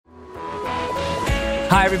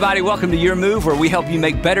Hi, everybody. Welcome to Your Move, where we help you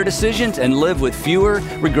make better decisions and live with fewer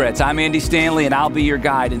regrets. I'm Andy Stanley, and I'll be your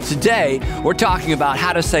guide. And today, we're talking about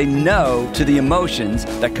how to say no to the emotions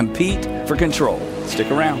that compete for control.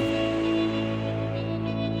 Stick around.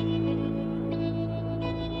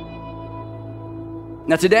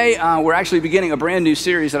 Now today, we're actually beginning a brand new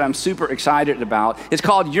series that I'm super excited about. It's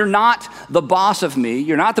called You're Not the Boss of Me.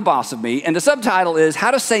 You're Not the Boss of Me. And the subtitle is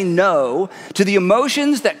How to Say No to the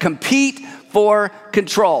Emotions That Compete for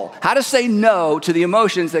Control. How to say no to the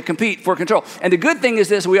emotions that compete for control. And the good thing is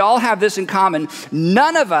this, we all have this in common.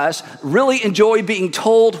 None of us really enjoy being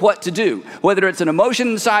told what to do, whether it's an emotion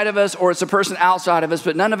inside of us or it's a person outside of us,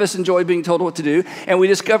 but none of us enjoy being told what to do. And we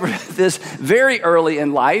discovered this very early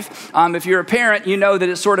in life. If you're a parent, you know that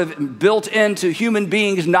it's sort of built into human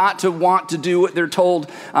beings not to want to do what they're told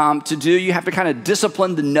to do. You have to kind of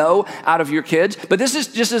discipline the no out of your kids. But this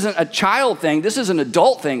just isn't a child thing. This is an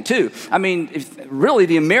adult thing too. I mean, really,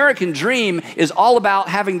 the American dream is all about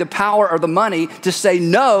having the power or the money to say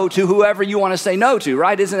no to whoever you want to say no to,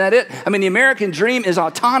 right? Isn't that it? I mean, the American dream is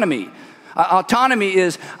autonomy. Autonomy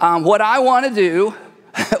is what I want to do,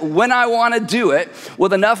 when I want to do it,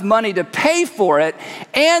 with enough money to pay for it,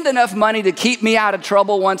 and enough money to keep me out of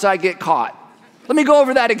trouble once I get caught. Let me go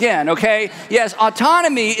over that again, okay? Yes,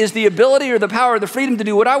 autonomy is the ability or the power or the freedom to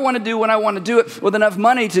do what I want to do when I want to do it, with enough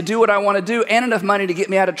money to do what I want to do and enough money to get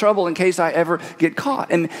me out of trouble in case I ever get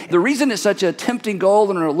caught. And the reason it's such a tempting goal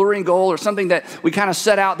and an alluring goal, or something that we kind of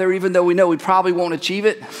set out there even though we know we probably won't achieve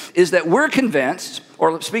it, is that we're convinced,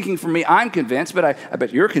 or speaking for me, I'm convinced, but I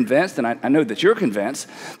bet you're convinced, and I know that you're convinced,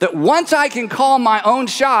 that once I can call my own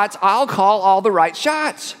shots, I'll call all the right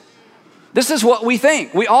shots. This is what we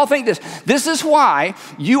think. We all think this. This is why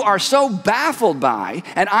you are so baffled by,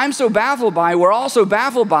 and I'm so baffled by, we're all so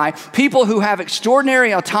baffled by people who have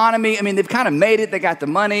extraordinary autonomy. I mean, they've kind of made it. They got the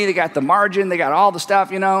money, they got the margin, they got all the stuff,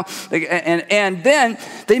 you know. And then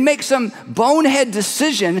they make some bonehead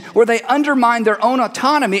decision where they undermine their own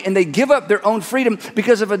autonomy and they give up their own freedom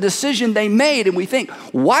because of a decision they made. And we think,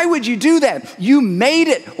 why would you do that? You made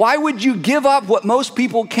it. Why would you give up what most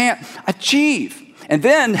people can't achieve? And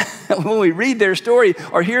then when we read their story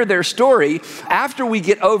or hear their story, after we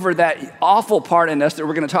get over that awful part in us that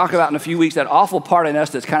we're going to talk about in a few weeks, that awful part in us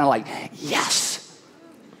that's kind of like, yes.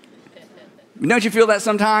 Don't you feel that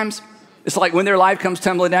sometimes? It's like when their life comes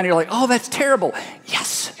tumbling down, you're like, oh, that's terrible.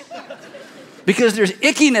 Yes. Because there's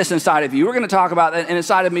ickiness inside of you. We're going to talk about that, and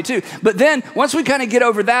inside of me too. But then once we kind of get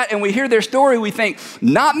over that and we hear their story, we think,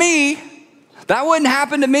 not me. That wouldn't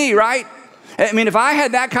happen to me, right? I mean, if I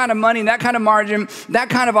had that kind of money, that kind of margin, that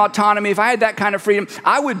kind of autonomy, if I had that kind of freedom,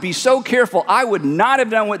 I would be so careful. I would not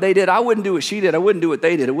have done what they did. I wouldn't do what she did. I wouldn't do what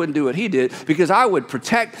they did. I wouldn't do what he did, because I would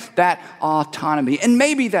protect that autonomy. And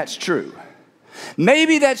maybe that's true.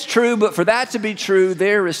 Maybe that's true, but for that to be true,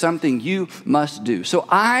 there is something you must do. So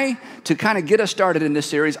to kind of get us started in this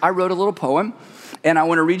series, I wrote a little poem. And I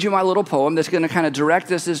want to read you my little poem that's going to kind of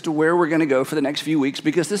direct us as to where we're going to go for the next few weeks,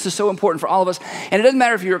 because this is so important for all of us. And it doesn't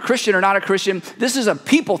matter if you're a Christian or not a Christian. This is a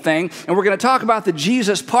people thing. And we're going to talk about the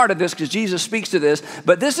Jesus part of this because Jesus speaks to this.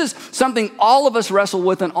 But this is something all of us wrestle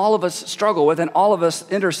with and all of us struggle with and all of us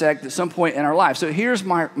intersect at some point in our life. So here's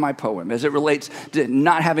my poem as it relates to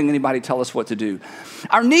not having anybody tell us what to do.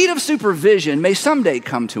 Our need of supervision may someday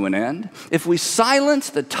come to an end if we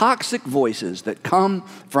silence the toxic voices that come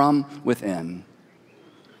from within.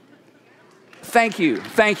 Thank you.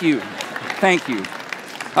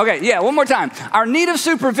 Okay, yeah, one more time. Our need of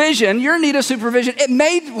supervision, your need of supervision, it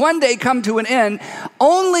may one day come to an end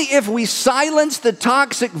only if we silence the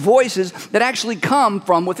toxic voices that actually come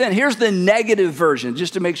from within. Here's the negative version,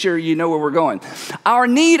 just to make sure you know where we're going. Our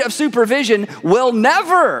need of supervision will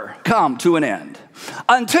never come to an end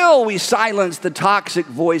until we silence the toxic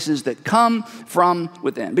voices that come from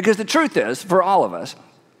within. Because the truth is, for all of us,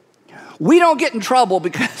 we don't get in trouble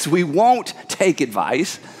because we won't take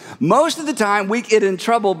advice. Most of the time, we get in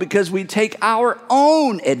trouble because we take our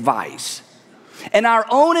own advice. And our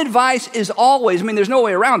own advice is always, there's no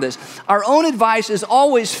way around this. Our own advice is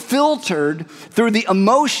always filtered through the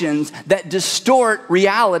emotions that distort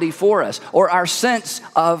reality for us, or our sense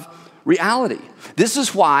of reality. This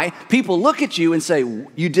is why people look at you and say,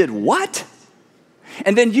 you did what?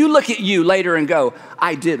 And then you look at you later and go,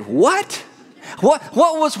 I did what? What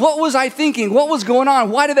was I thinking? What was going on?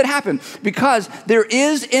 Why did that happen? Because there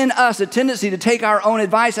is in us a tendency to take our own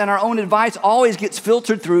advice, and our own advice always gets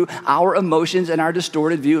filtered through our emotions and our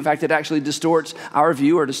distorted view. In fact, it actually distorts our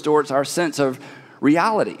view or distorts our sense of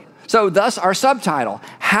reality. So thus our subtitle,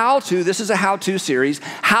 this is a how-to series,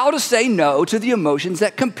 how to say no to the emotions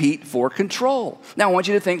that compete for control. Now, I want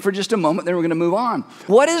you to think for just a moment, then we're going to move on.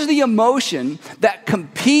 What is the emotion that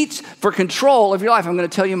competes for control of your life? I'm going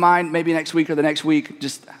to tell you mine maybe next week or the next week,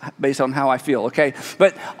 just based on how I feel, okay?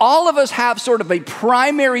 But all of us have sort of a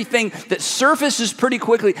primary thing that surfaces pretty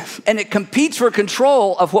quickly, and it competes for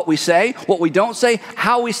control of what we say, what we don't say,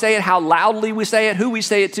 how we say it, how loudly we say it, who we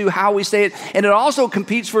say it to, how we say it, and it also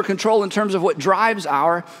competes for control in terms of what drives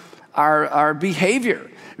our behavior.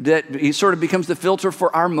 That it sort of becomes the filter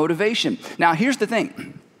for our motivation. Now, here's the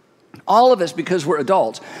thing. All of us, because we're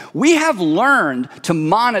adults, we have learned to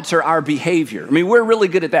monitor our behavior. I mean, we're really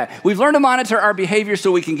good at that. We've learned to monitor our behavior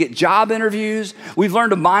so we can get job interviews. We've learned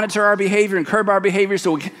to monitor our behavior and curb our behavior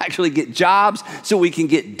so we can actually get jobs, so we can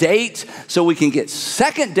get dates, so we can get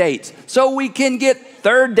second dates, so we can get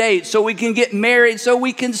third dates, so we can get married, so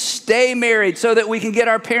we can stay married, so that we can get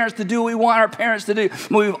our parents to do what we want our parents to do.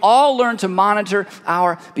 We've all learned to monitor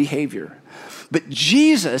our behavior. But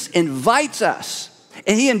Jesus invites us.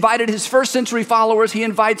 And he invited his first century followers. He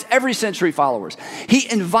invites every century followers. He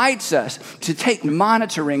invites us to take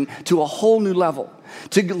monitoring to a whole new level,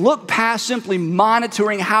 to look past simply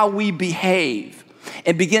monitoring how we behave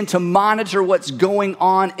and begin to monitor what's going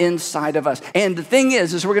on inside of us. And the thing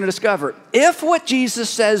is we're going to discover if what Jesus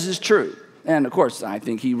says is true, and of course, I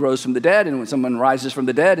think he rose from the dead, and when someone rises from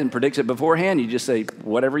the dead and predicts it beforehand, you just say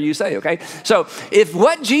whatever you say, okay? So if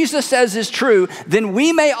what Jesus says is true, then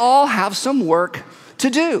we may all have some work to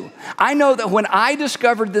do. I know that when I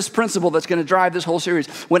discovered this principle that's going to drive this whole series,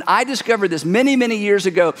 when I discovered this many, many years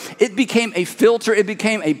ago, it became a filter, it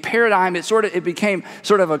became a paradigm, it became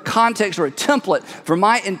sort of a context or a template for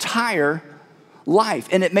my entire life.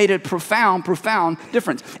 And it made a profound, profound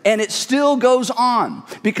difference. And it still goes on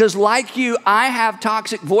because like you, I have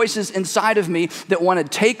toxic voices inside of me that want to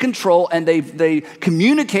take control, and they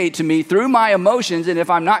communicate to me through my emotions. And if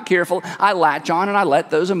I'm not careful, I latch on and I let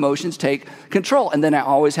those emotions take control. And then I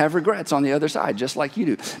always have regrets on the other side, just like you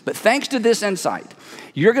do. But thanks to this insight,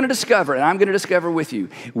 you're going to discover, and I'm going to discover with you,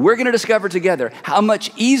 we're going to discover together how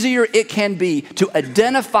much easier it can be to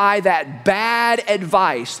identify that bad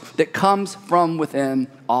advice that comes from within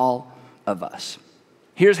all of us.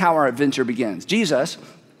 Here's how our adventure begins. Jesus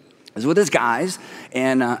is with his guys,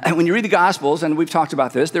 and when you read the Gospels, and we've talked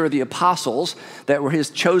about this, there were the apostles that were his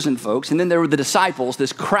chosen folks, and then there were the disciples,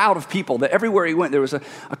 this crowd of people that everywhere he went, there was a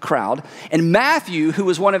crowd. And Matthew, who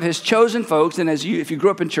was one of his chosen folks, and if you grew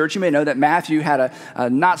up in church, you may know that Matthew had a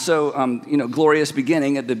not so glorious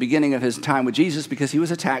beginning at the beginning of his time with Jesus because he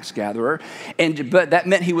was a tax gatherer, but that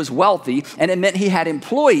meant he was wealthy, and it meant he had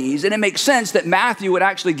employees, and it makes sense that Matthew would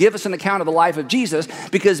actually give us an account of the life of Jesus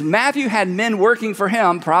because Matthew had men working for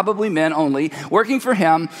him, probably men only, working for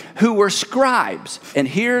him who were scribes. And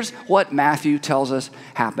here's what Matthew tells us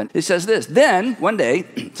happened. It says this: then one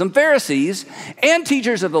day, some Pharisees and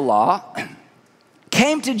teachers of the law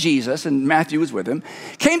came to Jesus, and Matthew was with him,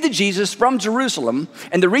 came to Jesus from Jerusalem.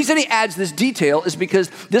 And the reason he adds this detail is because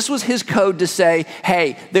this was his code to say,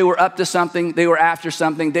 hey, they were up to something, they were after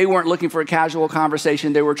something, they weren't looking for a casual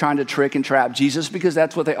conversation, they were trying to trick and trap Jesus, because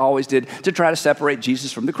that's what they always did to try to separate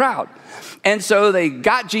Jesus from the crowd. And so they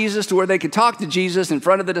got Jesus to where they could talk to Jesus in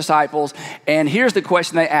front of the disciples, and here's the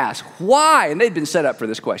question they asked. Why? And they'd been set up for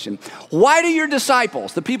this question. Why do your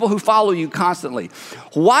disciples, the people who follow you constantly,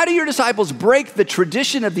 why do your disciples break the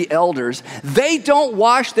tradition of the elders? They don't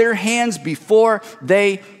wash their hands before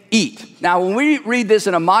they eat. Now, when we read this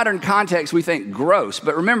in a modern context, we think gross,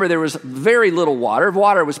 but remember there was very little water.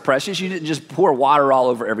 Water was precious. You didn't just pour water all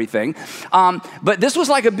over everything. But this was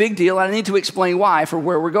like a big deal, and I need to explain why for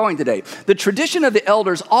where we're going today. The tradition of the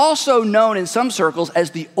elders, also known in some circles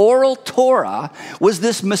as the oral Torah, was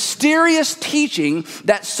this mysterious teaching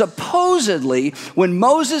that supposedly when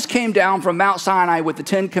Moses came down from Mount Sinai with the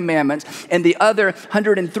 10 commandments and the other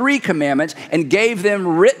 103 commandments and gave them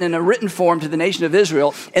written in a written form to the nation of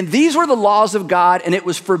Israel, and these were the laws of God, and it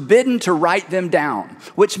was forbidden to write them down,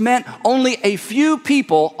 which meant only a few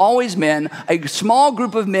people, always men, a small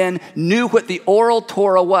group of men knew what the oral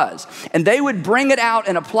Torah was. And they would bring it out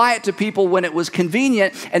and apply it to people when it was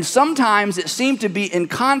convenient, and sometimes it seemed to be in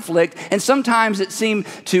conflict, and sometimes it seemed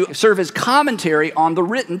to serve as commentary on the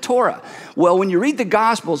written Torah. Well, when you read the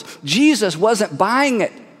Gospels, Jesus wasn't buying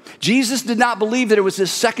it. Jesus did not believe that it was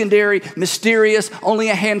this secondary, mysterious, only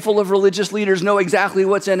a handful of religious leaders know exactly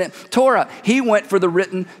what's in it Torah. He went for the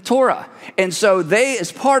written Torah. And so they,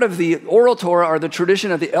 as part of the oral Torah, or the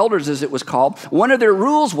tradition of the elders as it was called, one of their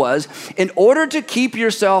rules was, in order to keep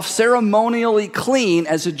yourself ceremonially clean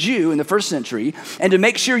as a Jew in the first century, and to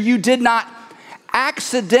make sure you did not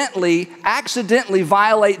accidentally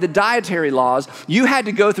violate the dietary laws, you had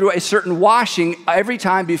to go through a certain washing every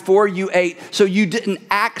time before you ate, so you didn't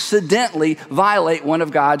accidentally violate one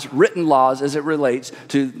of God's written laws as it relates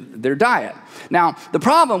to their diet. Now, the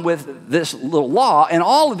problem with this little law and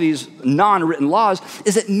all of these non-written laws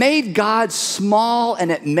is it made God small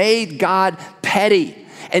and it made God petty.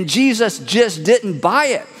 And Jesus just didn't buy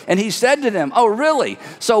it. And he said to them, oh, really?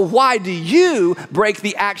 So why do you break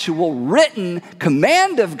the actual written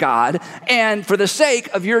command of God and for the sake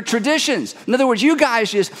of your traditions? In other words, you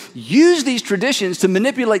guys just use these traditions to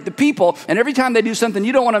manipulate the people. And every time they do something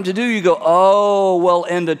you don't want them to do, you go, oh, well,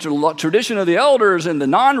 in the tradition of the elders and the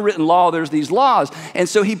non-written law, there's these laws. And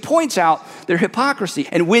so he points out their hypocrisy.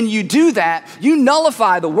 And when you do that, you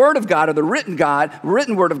nullify the word of God or the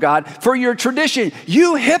written word of God for your tradition.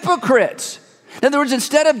 You hypocrites. In other words,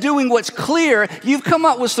 instead of doing what's clear, you've come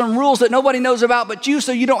up with some rules that nobody knows about but you,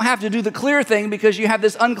 so you don't have to do the clear thing because you have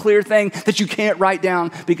this unclear thing that you can't write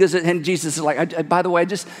down and Jesus is like, by the way,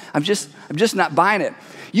 I'm just not buying it.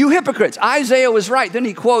 You hypocrites. Isaiah was right. Then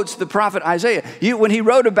he quotes the prophet Isaiah. When he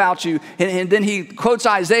wrote about you, and then he quotes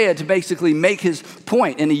Isaiah to basically make his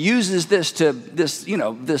point, and he uses this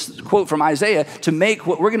quote from Isaiah to make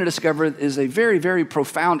what we're going to discover is a very, very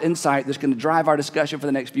profound insight that's going to drive our discussion for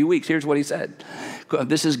the next few weeks. Here's what he said.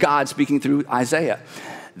 This is God speaking through Isaiah.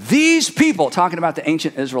 These people, talking about the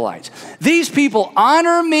ancient Israelites, these people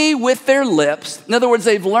honor me with their lips. In other words,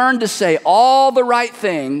 they've learned to say all the right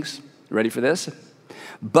things. Ready for this?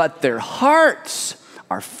 But their hearts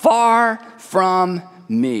are far from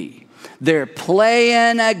me. They're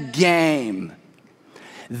playing a game.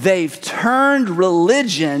 They've turned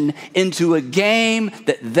religion into a game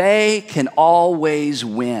that they can always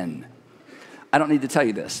win. I don't need to tell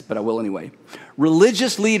you this, but I will anyway.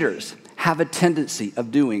 Religious leaders have a tendency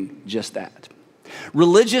of doing just that.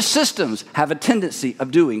 Religious systems have a tendency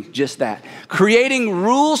of doing just that, creating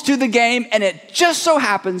rules to the game, and it just so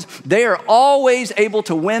happens they are always able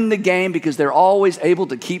to win the game because they're always able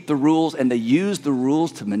to keep the rules, and they use the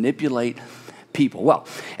rules to manipulate people. Well,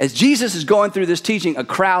 as Jesus is going through this teaching, a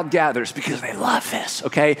crowd gathers because they love this,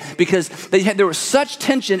 okay? Because there was such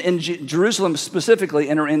tension in Jerusalem specifically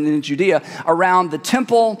and in Judea around the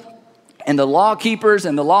temple and the law keepers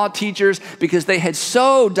and the law teachers, because they had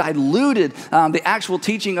so diluted the actual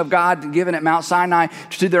teaching of God given at Mount Sinai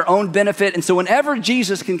to their own benefit. And so whenever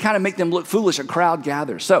Jesus can kind of make them look foolish, a crowd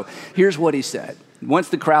gathers. So here's what he said. Once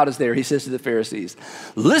the crowd is there, he says to the Pharisees,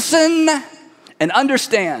 listen and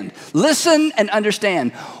understand. Listen and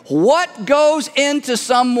understand. What goes into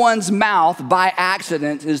someone's mouth by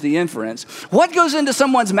accident is the inference. What goes into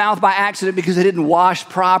someone's mouth by accident because they didn't wash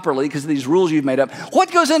properly because of these rules you've made up?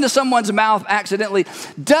 What goes into someone's mouth accidentally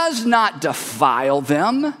does not defile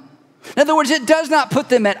them. In other words, it does not put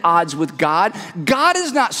them at odds with God. God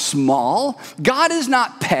is not small. God is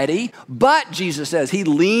not petty. But, Jesus says, he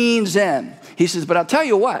leans in. He says, but I'll tell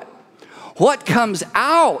you what comes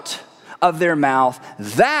out of their mouth,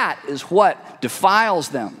 that is what defiles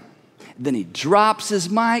them. Then he drops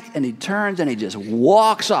his mic and he turns and he just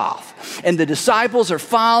walks off. And the disciples are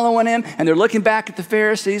following him and they're looking back at the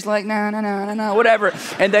Pharisees like, no, whatever.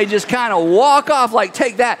 And they just kind of walk off like,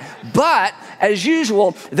 take that. But as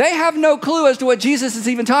usual, they have no clue as to what Jesus is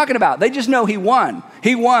even talking about. They just know he won.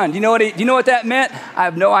 He won. You know what that meant? I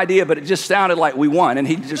have no idea, but it just sounded like we won. And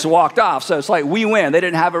he just walked off. So it's like we win. They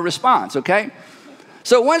didn't have a response, okay?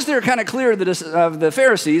 So once they're kind of clear of the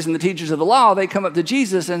Pharisees and the teachers of the law, they come up to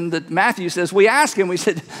Jesus, and Matthew says, we asked him, we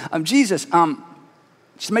said, Jesus,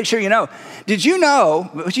 just make sure you know, did you know,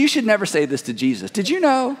 but you should never say this to Jesus, did you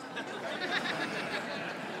know?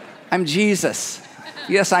 I'm Jesus.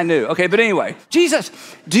 Yes, I knew. Okay, but anyway, Jesus,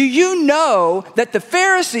 do you know that the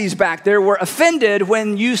Pharisees back there were offended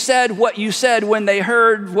when you said what you said when they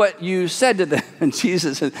heard what you said to them? And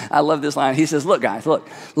Jesus, I love this line, he says, look, guys,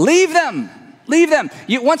 leave them. Leave them.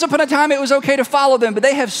 Once upon a time, it was okay to follow them, but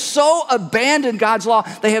they have so abandoned God's law.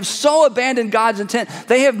 They have so abandoned God's intent.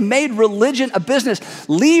 They have made religion a business.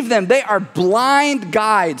 Leave them. They are blind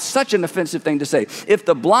guides. Such an offensive thing to say. If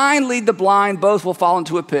the blind lead the blind, both will fall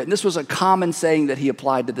into a pit. And this was a common saying that he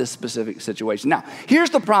applied to this specific situation. Now,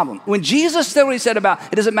 here's the problem. When Jesus said what he said about,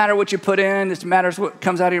 it doesn't matter what you put in, it matters what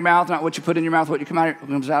comes out of your mouth, not what you put in your mouth, what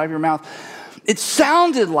comes out of your mouth. It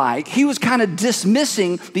sounded like he was kind of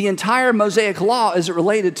dismissing the entire Mosaic law as it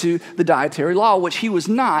related to the dietary law, which he was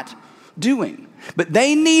not doing. But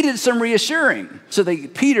they needed some reassuring. So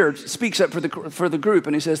Peter speaks up for the group,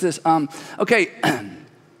 and he says this, okay,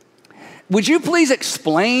 would you please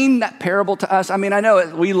explain that parable to us? I mean, I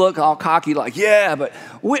know we look all cocky like, yeah, but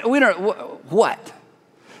we don't, what?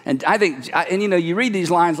 And I think, you read these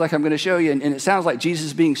lines like I'm going to show you, and it sounds like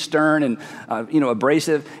Jesus being stern and,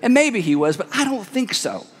 abrasive. And maybe he was, but I don't think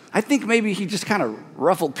so. I think maybe he just kind of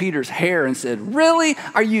ruffled Peter's hair and said, really?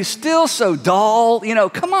 Are you still so dull?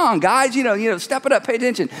 Come on, guys, step it up, pay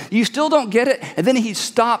attention. You still don't get it? And then he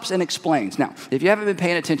stops and explains. Now, if you haven't been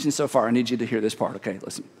paying attention so far, I need you to hear this part, okay?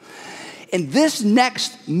 Listen. In this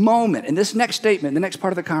next moment, in this next statement, the next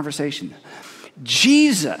part of the conversation,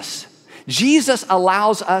 Jesus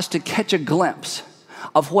allows us to catch a glimpse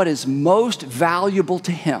of what is most valuable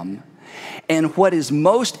to him and what is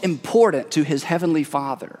most important to his heavenly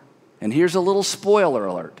Father. And here's a little spoiler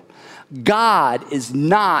alert. God is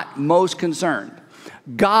not most concerned.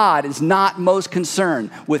 God is not most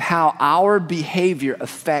concerned with how our behavior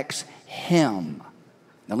affects him.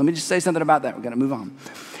 Now, let me just say something about that. We're going to move on.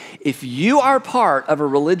 If you are part of a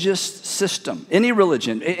religious system, any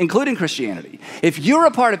religion, including Christianity, if you're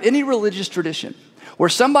a part of any religious tradition where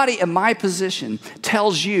somebody in my position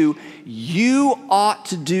tells you, you ought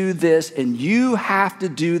to do this and you have to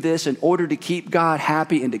do this in order to keep God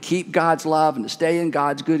happy and to keep God's love and to stay in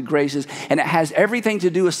God's good graces, and it has everything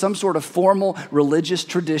to do with some sort of formal religious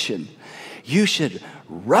tradition, you should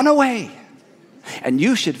run away and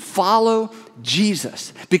you should follow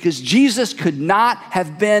Jesus, because Jesus could not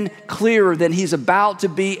have been clearer than he's about to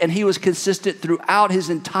be, and he was consistent throughout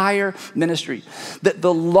his entire ministry. That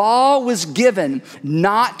the law was given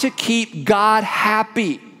not to keep God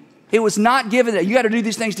happy. It was not given that you got to do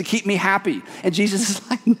these things to keep me happy. And Jesus is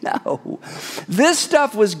like, no. This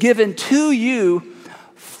stuff was given to you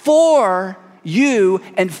for you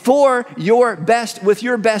and for your best, with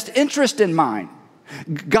your best interest in mind.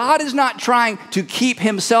 God is not trying to keep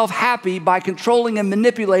himself happy by controlling and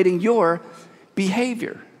manipulating your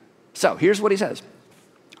behavior. So here's what he says.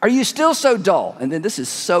 Are you still so dull? And then this is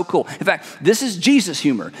so cool. In fact, this is Jesus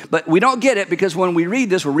humor, but we don't get it because when we read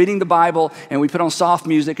this, we're reading the Bible and we put on soft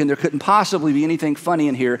music and there couldn't possibly be anything funny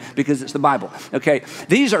in here because it's the Bible, okay?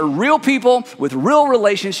 These are real people with real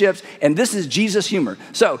relationships, and this is Jesus humor.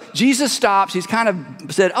 So Jesus stops. He's kind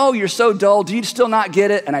of said, oh, you're so dull. Do you still not get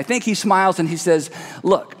it? And I think he smiles and he says,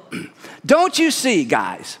 look, don't you see,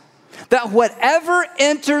 guys, that whatever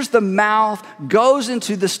enters the mouth goes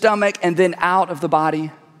into the stomach and then out of the body?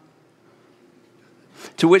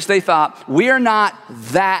 To which they thought, we are not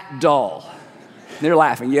that dull. They're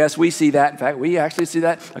laughing. Yes, we see that. In fact, we actually see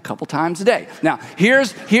that a couple times a day. Now,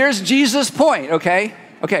 here's Jesus' point, okay?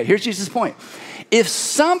 Okay, here's Jesus' point. If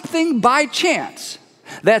something by chance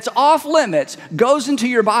that's off limits goes into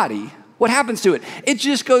your body, what happens to it? It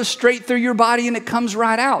just goes straight through your body and it comes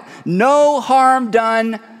right out. No harm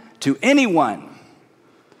done to anyone.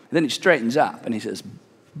 Then he straightens up and he says,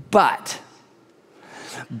 but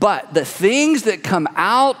the things that come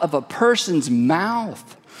out of a person's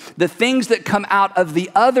mouth, the things that come out of the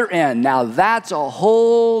other end, now that's a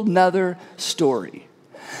whole nother story.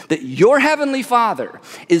 That your heavenly Father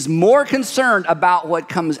is more concerned about what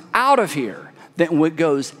comes out of here than what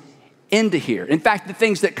goes into here. In fact, the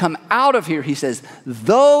things that come out of here, he says,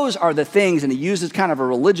 those are the things, and he uses kind of a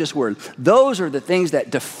religious word, those are the things that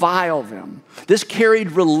defile them. This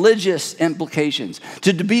carried religious implications.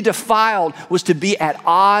 To be defiled was to be at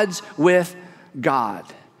odds with God.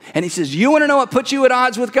 And he says, you want to know what puts you at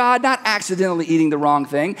odds with God? Not accidentally eating the wrong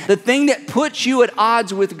thing. The thing that puts you at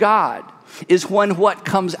odds with God is when what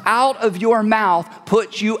comes out of your mouth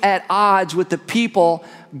puts you at odds with the people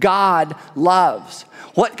God loves.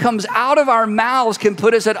 What comes out of our mouths can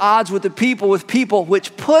put us at odds with people,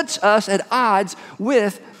 which puts us at odds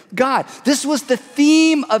with God. This was the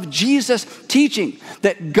theme of Jesus' teaching,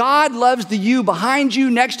 that God loves the you behind you,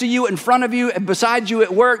 next to you, in front of you, and beside you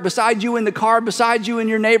at work, beside you in the car, beside you in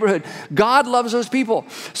your neighborhood. God loves those people.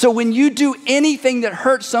 So when you do anything that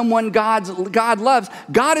hurts someone God loves,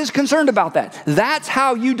 God is concerned about that. That's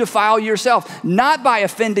how you defile yourself, not by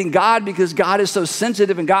offending God because God is so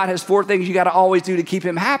sensitive and God has 4 things you got to always do to keep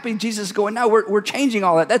him happy. Jesus is going, no, we're changing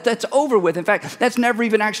all that. That's over with. In fact, that's never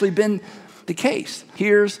even actually been the case.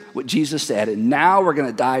 Here's what Jesus said, and now we're going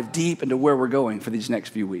to dive deep into where we're going for these next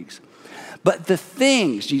few weeks. But the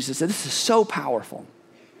things, Jesus said, this is so powerful,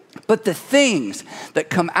 but the things that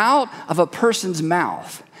come out of a person's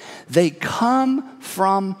mouth, they come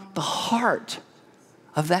from the heart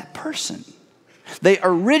of that person. They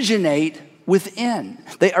originate within.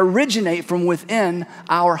 They originate from within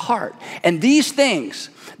our heart. And these things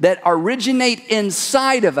that originate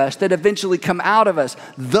inside of us, that eventually come out of us,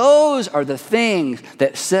 those are the things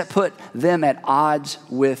that put them at odds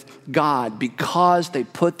with God, because they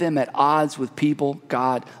put them at odds with people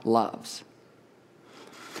God loves.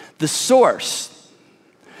 The source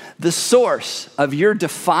of your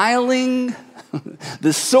defiling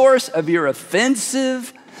The source of your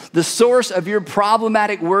offensive, the source of your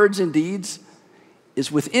problematic words and deeds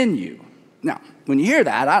is within you. Now, when you hear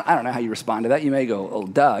that, I don't know how you respond to that. You may go, oh,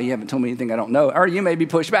 duh, you haven't told me anything I don't know. Or you may be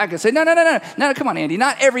pushed back and say, no, come on, Andy.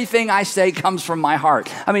 Not everything I say comes from my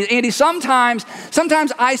heart. I mean, Andy, sometimes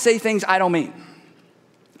I say things I don't mean.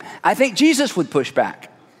 I think Jesus would push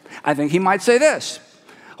back. I think he might say this.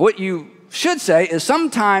 What you should say is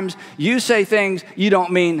sometimes you say things you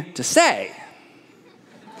don't mean to say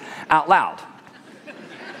out loud.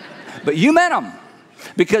 But you meant them.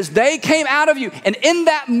 Because they came out of you. And in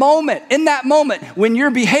that moment, when your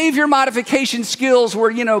behavior modification skills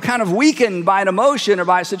were, kind of weakened by an emotion or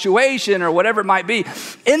by a situation or whatever it might be,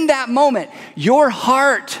 in that moment, your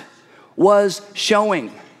heart was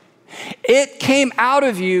showing. It came out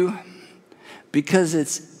of you because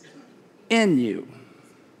it's in you.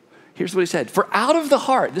 Here's what he said. For out of the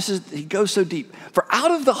heart, he goes so deep. For out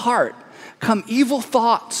of the heart come evil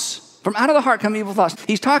thoughts. From out of the heart come evil thoughts.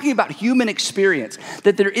 He's talking about human experience,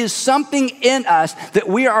 that there is something in us that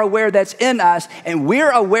we are aware that's in us, and we're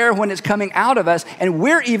aware when it's coming out of us, and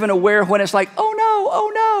we're even aware when it's like, oh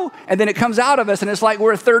no, and then it comes out of us, and it's like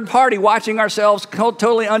we're a third party watching ourselves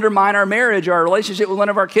totally undermine our marriage or our relationship with one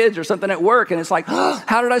of our kids or something at work, and it's like, oh,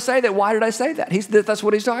 how did I say that? Why did I say that? That's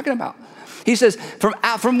what he's talking about. He says,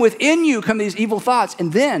 from within you come these evil thoughts,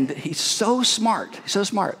 and then he's so smart.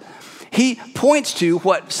 He points to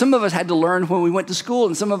what some of us had to learn when we went to school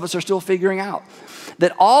and some of us are still figuring out.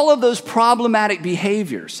 That all of those problematic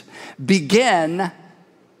behaviors begin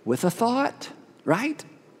with a thought, right?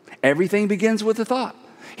 Everything begins with a thought.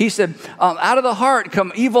 He said, out of the heart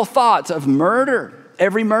come evil thoughts of murder.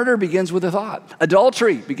 Every murder begins with a thought.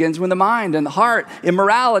 Adultery begins with the mind and the heart.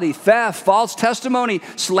 Immorality, theft, false testimony,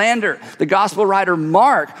 slander. The gospel writer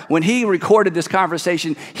Mark, when he recorded this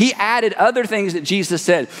conversation, he added other things that Jesus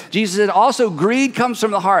said. Jesus said also greed comes from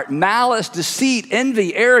the heart. Malice, deceit,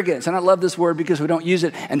 envy, arrogance. And I love this word because we don't use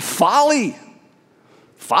it. And folly.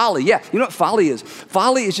 Folly, yeah. You know what folly is?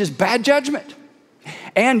 Folly is just bad judgment.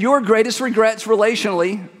 And your greatest regrets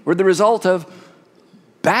relationally were the result of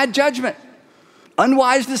bad judgment.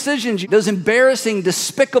 Unwise decisions, those embarrassing,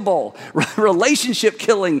 despicable, relationship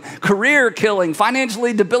killing, career killing,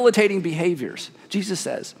 financially debilitating behaviors. Jesus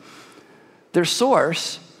says, their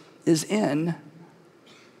source is in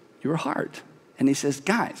your heart. And he says,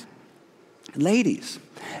 guys, ladies,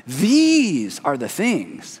 these are the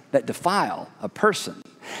things that defile a person.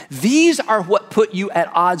 These are what put you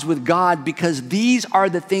at odds with God, because these are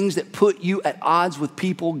the things that put you at odds with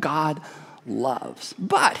people God loves.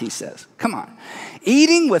 But, he says, come on,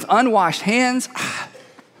 eating with unwashed hands,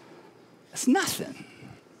 it's nothing.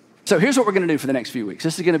 So here's what we're going to do for the next few weeks.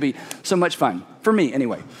 This is going to be so much fun, for me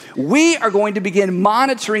anyway. We are going to begin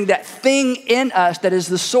monitoring that thing in us that is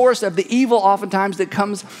the source of the evil oftentimes that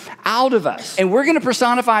comes out of us. And we're going to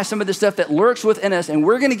personify some of the stuff that lurks within us, and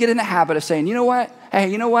we're going to get in the habit of saying, you know what? Hey,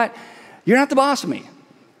 you know what? You're not the boss of me.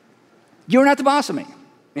 You're not the boss of me.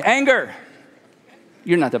 Anger,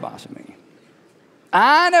 you're not the boss of me.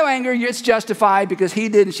 I know anger, it's justified because he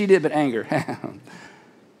did and she did, but anger,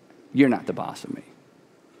 you're not the boss of me.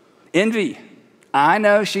 Envy, I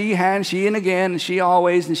know she and again, and she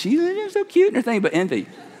always, and she's so cute and everything, but envy,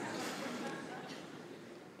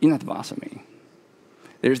 you're not the boss of me.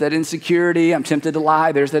 There's that insecurity, I'm tempted to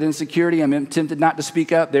lie. There's that insecurity, I'm tempted not to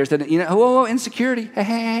speak up. There's that, insecurity,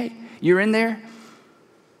 hey, you're in there,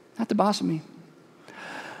 not the boss of me.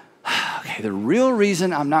 Okay, the real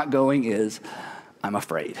reason I'm not going is I'm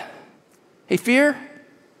afraid. Hey, fear,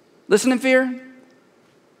 listen in fear,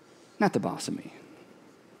 not the boss of me.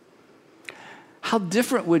 How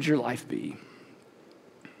different would your life be?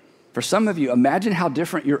 For some of you, imagine how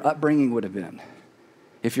different your upbringing would have been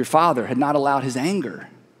if your father had not allowed his anger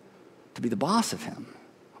to be the boss of him,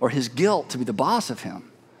 or his guilt to be the boss of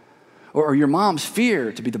him, or your mom's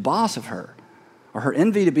fear to be the boss of her, or her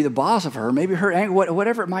envy to be the boss of her, or maybe her anger,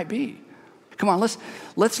 whatever it might be. Come on,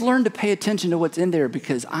 let's learn to pay attention to what's in there,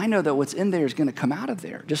 because I know that what's in there is going to come out of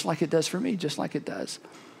there, just like it does for me, just like it does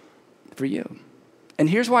for you. And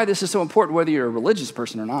here's why this is so important, whether you're a religious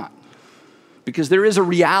person or not. Because there is a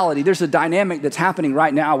reality, there's a dynamic that's happening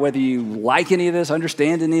right now, whether you like any of this,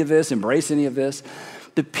 understand any of this, embrace any of this.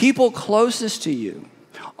 The people closest to you,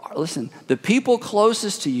 the people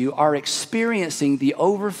closest to you are experiencing the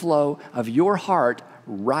overflow of your heart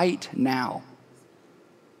right now.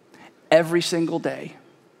 Every single day.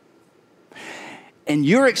 And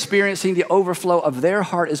you're experiencing the overflow of their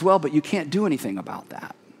heart as well, but you can't do anything about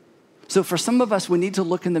that. So for some of us, we need to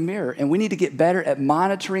look in the mirror and we need to get better at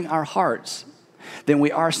monitoring our hearts than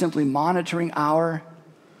we are simply monitoring our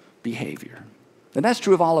behavior. And that's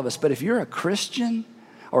true of all of us. But if you're a Christian,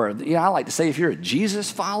 or I like to say if you're a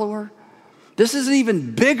Jesus follower, this is an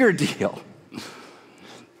even bigger deal.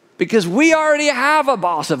 Because we already have a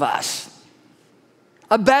boss of us.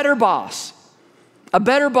 A better boss. A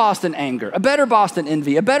better boss than anger. A better boss than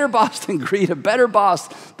envy. A better boss than greed. A better boss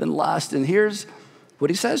than lust. And here's what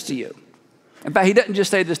he says to you. In fact, he doesn't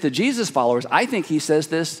just say this to Jesus followers. I think he says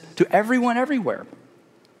this to everyone everywhere.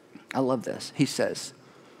 I love this. He says,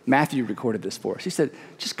 Matthew recorded this for us. He said,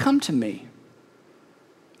 just come to me.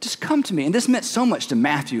 Just come to me. And this meant so much to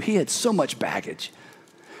Matthew. He had so much baggage.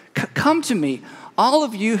 Come to me, all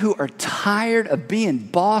of you who are tired of being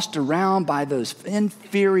bossed around by those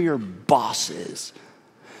inferior bosses.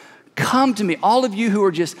 Come to me, all of you who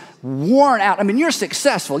are just worn out. I mean, you're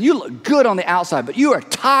successful. You look good on the outside, but you are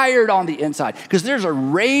tired on the inside because there's a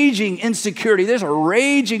raging insecurity. There's a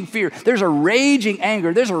raging fear. There's a raging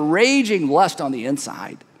anger. There's a raging lust on the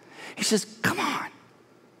inside. He says, come on.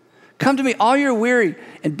 Come to me, all you're weary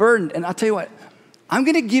and burdened. And I'll tell you what, I'm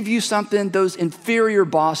going to give you something those inferior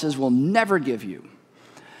bosses will never give you.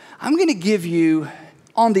 I'm going to give you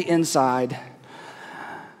on the inside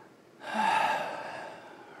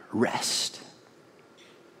rest.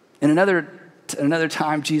 And another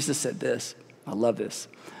time, Jesus said this. I love this.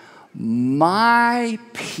 My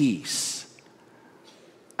peace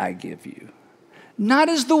I give you, not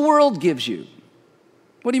as the world gives you.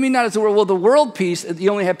 What do you mean not as the world? Well, the world peace,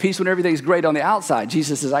 you only have peace when everything's great on the outside.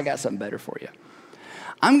 Jesus says, I got something better for you.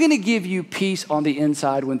 I'm going to give you peace on the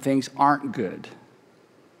inside when things aren't good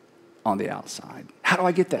on the outside. How do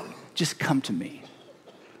I get that? Just come to me.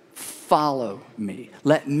 Follow me.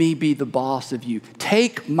 Let me be the boss of you.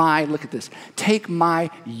 Look at this. Take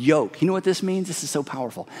my yoke. You know what this means? This is so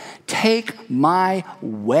powerful. Take my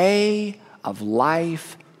way of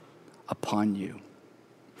life upon you.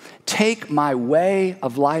 Take my way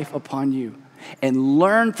of life upon you and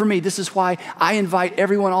learn from me. This is why I invite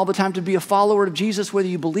everyone all the time to be a follower of Jesus, whether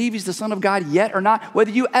you believe he's the Son of God yet or not,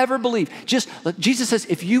 whether you ever believe. Jesus says,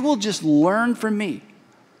 if you will just learn from me,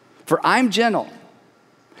 for I'm gentle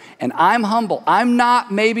and I'm humble. I'm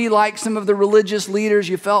not maybe like some of the religious leaders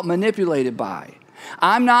you felt manipulated by.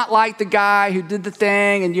 I'm not like the guy who did the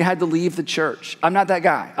thing and you had to leave the church. I'm not that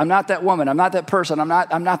guy. I'm not that woman. I'm not that person. I'm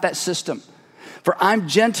not that system. For I'm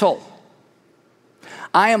gentle.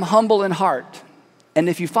 I am humble in heart. And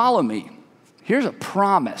if you follow me, here's a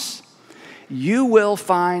promise. You will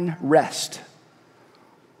find rest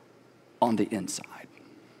on the inside.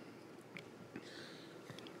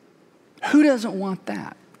 Who doesn't want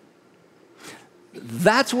that?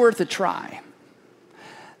 That's worth a try.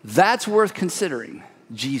 That's worth considering.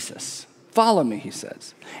 Jesus. Follow me, he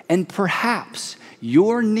says. And perhaps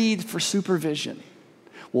your need for supervision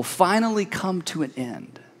will finally come to an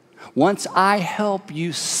end once I help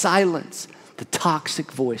you silence the toxic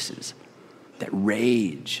voices that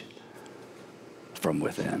rage from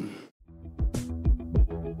within.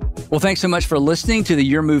 Well, thanks so much for listening to the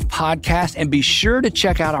Your Move podcast, and be sure to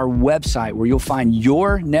check out our website where you'll find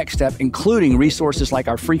your next step, including resources like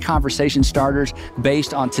our free conversation starters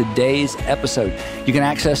based on today's episode. You can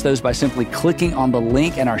access those by simply clicking on the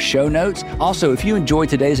link in our show notes. Also, if you enjoyed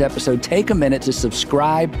today's episode, take a minute to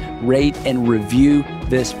subscribe, rate, and review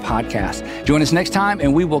this podcast. Join us next time,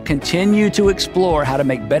 and we will continue to explore how to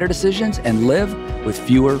make better decisions and live with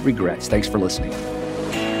fewer regrets. Thanks for listening.